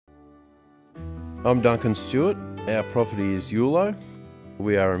I'm Duncan Stewart. Our property is Eulo.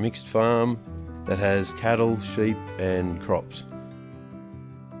 We are a mixed farm that has cattle, sheep and crops.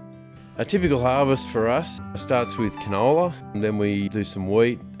 A typical harvest for us starts with canola, and then we do some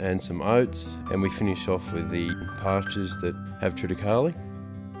wheat and some oats, and we finish off with the pastures that have triticale.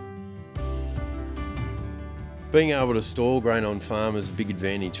 Being able to store grain on farm is a big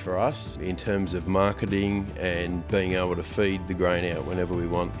advantage for us in terms of marketing and being able to feed the grain out whenever we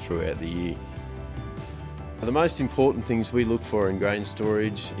want throughout the year. The most important things we look for in grain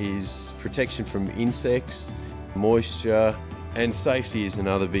storage is protection from insects, moisture, and safety is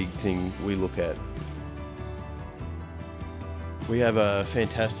another big thing we look at. We have a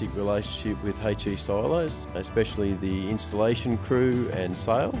fantastic relationship with HE Silos, especially the installation crew and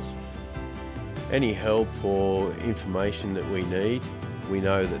sales. Any help or information that we need, we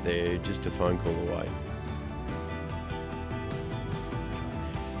know that they're just a phone call away.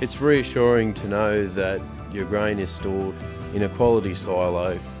 It's reassuring to know that your grain is stored in a quality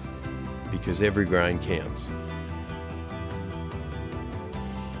silo because every grain counts.